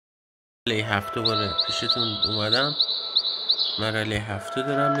مرحله 7 دوباره پیشتون اومدم. مرحله 7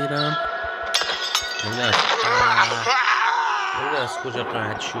 دارم میرم. نمیدونم از کجا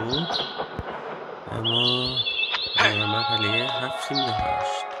قطع شد، اما مرحله 7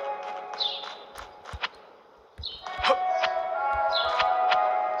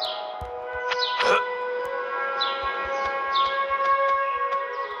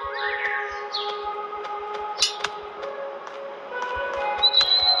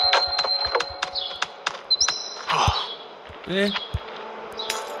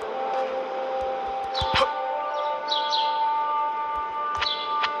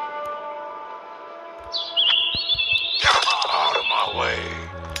 Out of my way.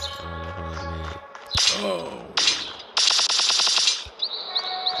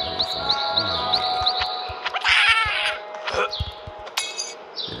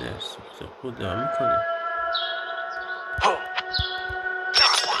 خود دارم میکنه.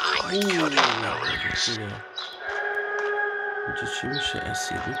 اینجا چی میشه؟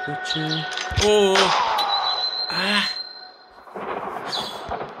 اسید میپاچه. اوه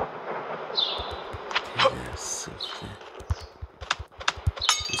سخته.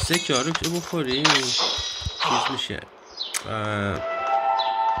 سکه ها رو که بخوری چیز میشه،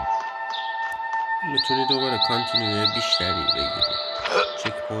 میتونی دوباره کانتینیوی بیشتری بگیری.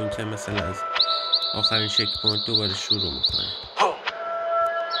 چک پوینت مثلا از آخرین چک پوینت دوباره شروع میکنه.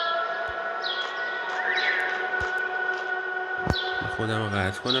 خودم رو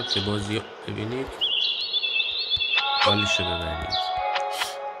قطع کنم که بازی رو ببینید، حالش رو ببرید.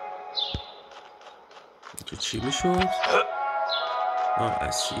 تو چی میشد؟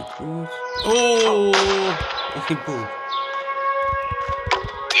 اسید بود. اوه این بود.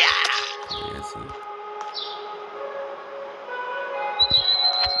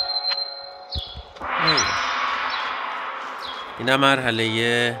 اینم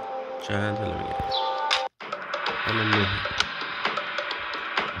مرحله چند حالا میگم، حالا 9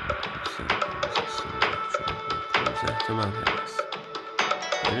 مرحله است.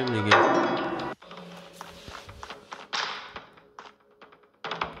 بریم دیگه.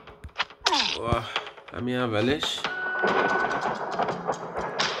 همین اولش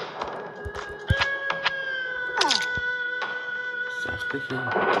سخته که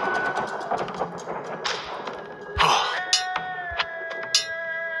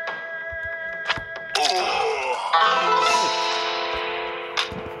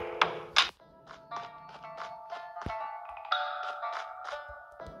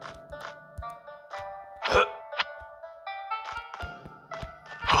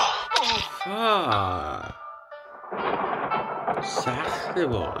سخته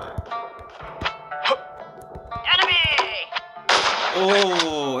واقعا.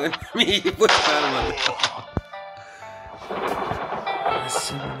 اوه امی بود فرمانده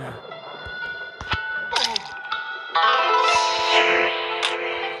بسیار.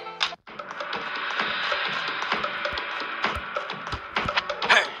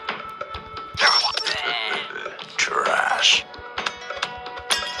 Trash.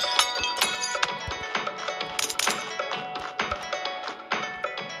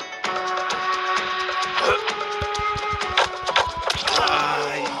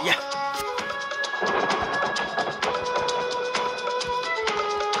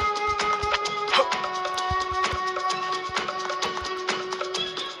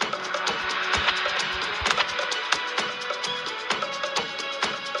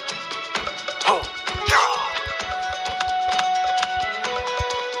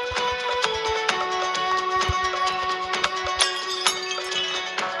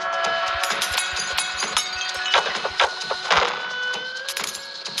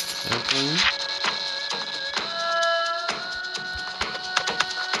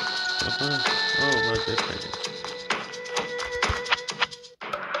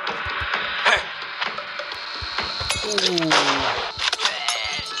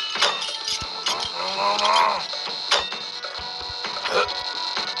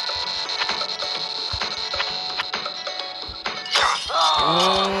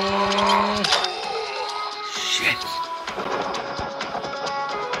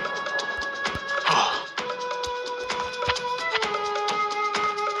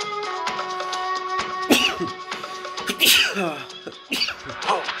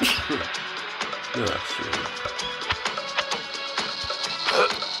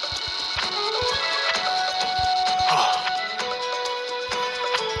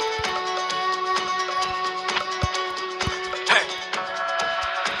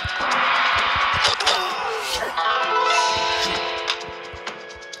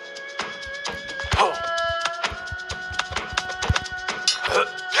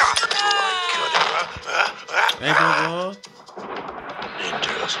 ای بابا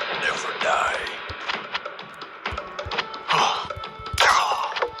Ninjas never die.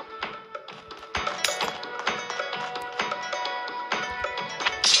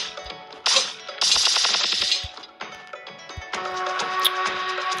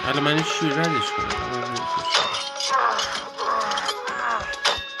 حالا من این شیر ردش کنم.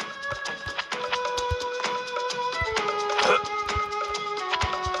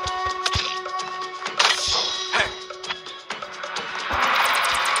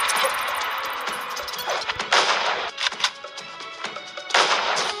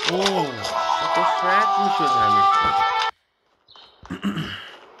 اوه داشت رد میشد همیشه.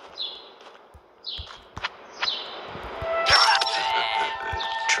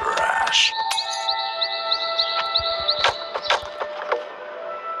 Trash.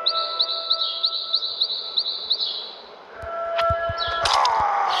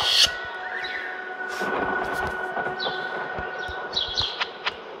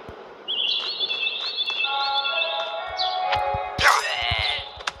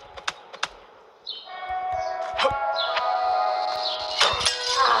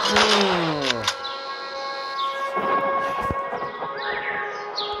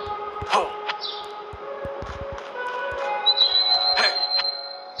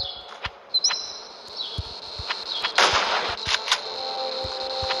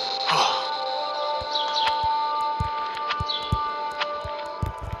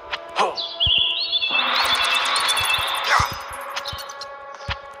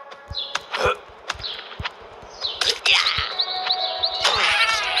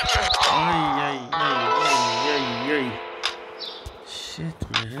 Shit,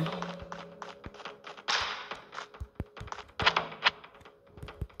 man.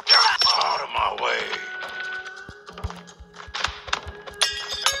 Out of my way.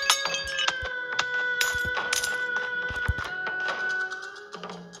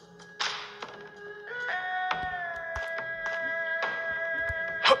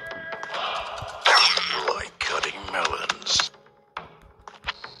 Like cutting melons.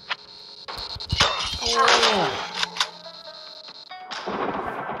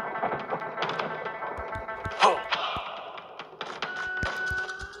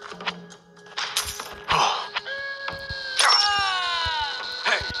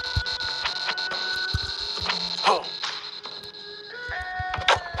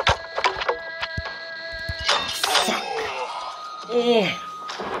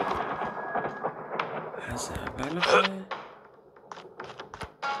 از اول آخه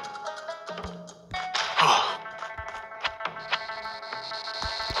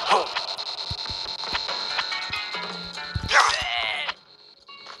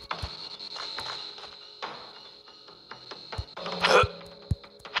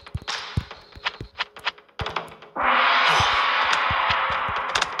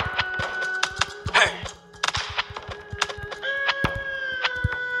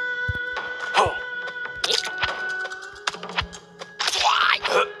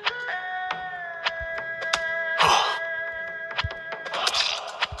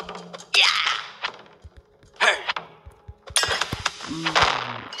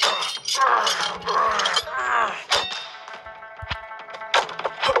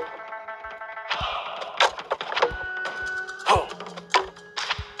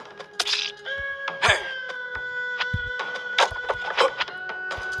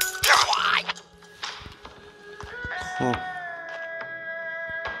خب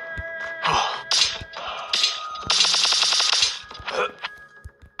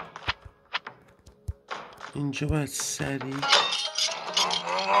اینجا باید سریع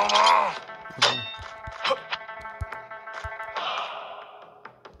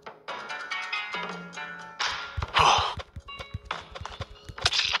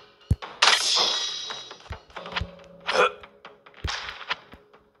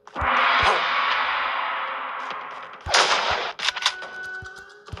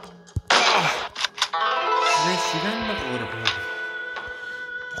رسیدن به قربان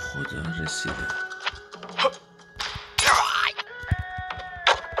خدا رسیدن.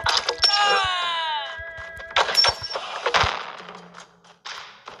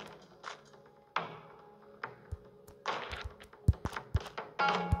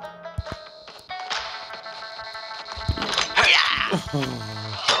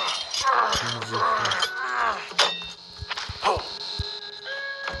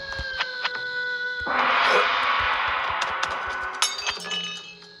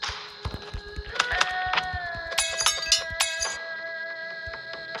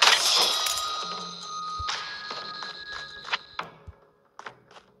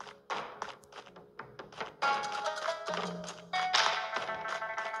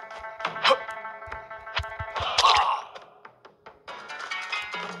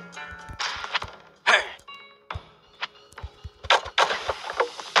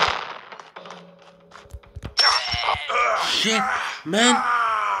 شت من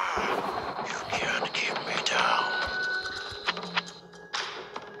You can't keep me down.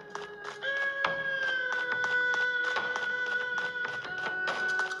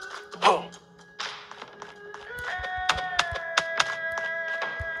 Oh.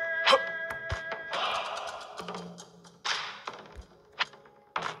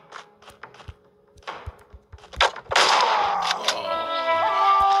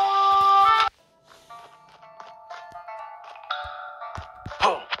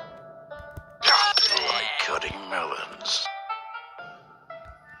 Oh. Like cutting melons.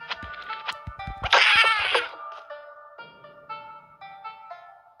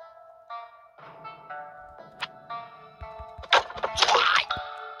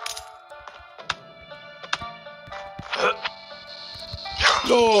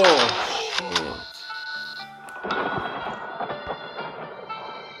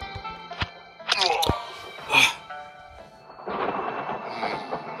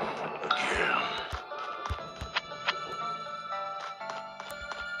 Again.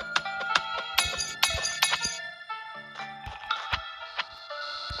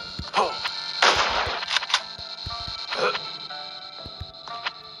 Oh.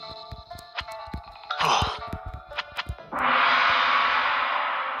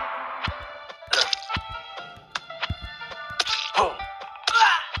 Oh.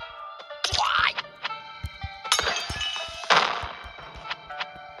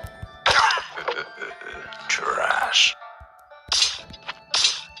 Trash.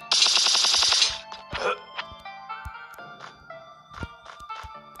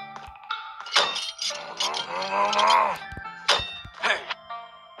 Hey.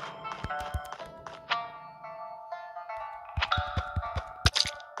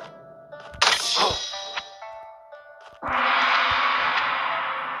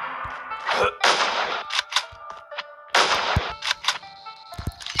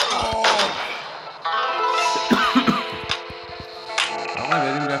 آقا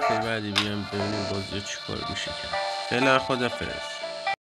بریم دفعه بعدی بیام ببینیم بازی چی کار میشه کرد. فعلا خدافظ.